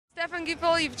Stefan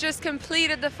Gimpl, you've just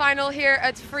completed the final here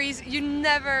at Fries. You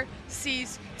never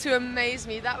cease to amaze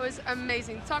me. That was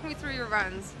amazing. Talk me through your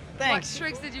runs. Thanks. What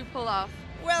tricks did you pull off?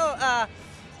 Well,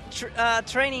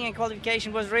 training and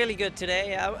qualification was really good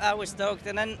today. I was stoked.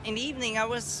 And then in the evening, I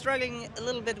was struggling a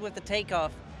little bit with the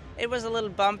takeoff. It was a little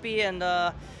bumpy, and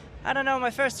I don't know, my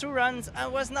first two runs, I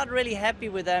was not really happy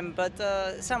with them, but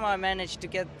somehow I managed to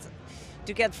get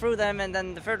through them, and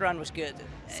then the third run was good.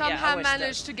 Somehow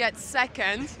managed to get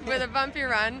second with a bumpy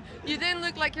run. You didn't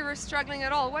look like you were struggling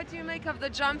at all. What do you make of the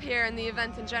jump here and the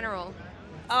event in general?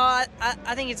 I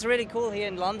think it's really cool here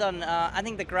in London. I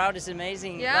think the crowd is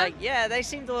amazing. Yeah? Like, yeah, they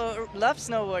seem to love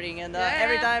snowboarding, and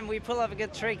every time we pull off a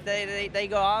good trick, they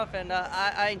go off, and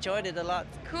I enjoyed it a lot.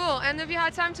 Cool. And have you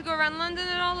had time to go around London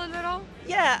at all a little?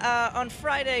 Yeah, on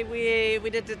Friday we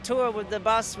did the tour with the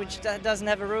bus, which doesn't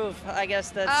have a roof. I guess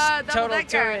that's total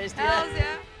tourist. Hells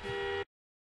yeah.